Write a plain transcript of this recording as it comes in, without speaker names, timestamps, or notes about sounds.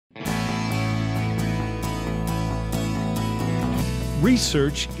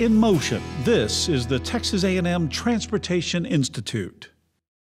Research in motion. This is the Texas A&M Transportation Institute.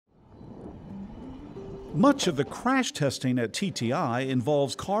 Much of the crash testing at TTI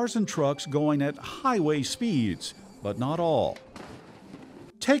involves cars and trucks going at highway speeds, but not all.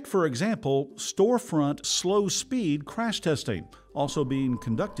 Take, for example, Storefront slow speed crash testing, also being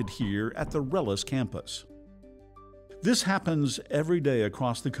conducted here at the Rellis campus. This happens every day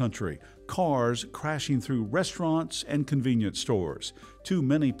across the country, cars crashing through restaurants and convenience stores. Too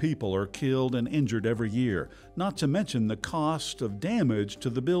many people are killed and injured every year, not to mention the cost of damage to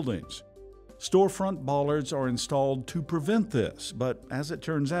the buildings. Storefront bollards are installed to prevent this, but as it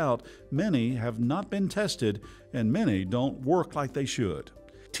turns out, many have not been tested and many don't work like they should.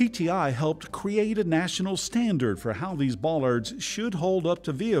 TTI helped create a national standard for how these bollards should hold up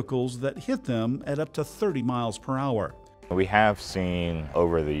to vehicles that hit them at up to 30 miles per hour. We have seen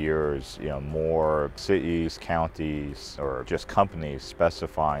over the years, more cities, counties, or just companies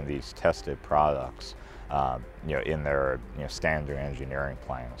specifying these tested products, in their standard engineering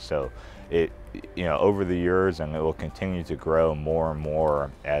plans. So over the years, and it will continue to grow more and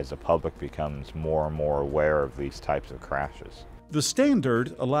more as the public becomes more and more aware of these types of crashes. The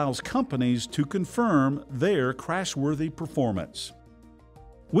standard allows companies to confirm their crash-worthy performance.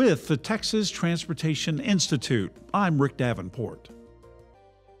 With the Texas Transportation Institute, I'm Rick Davenport.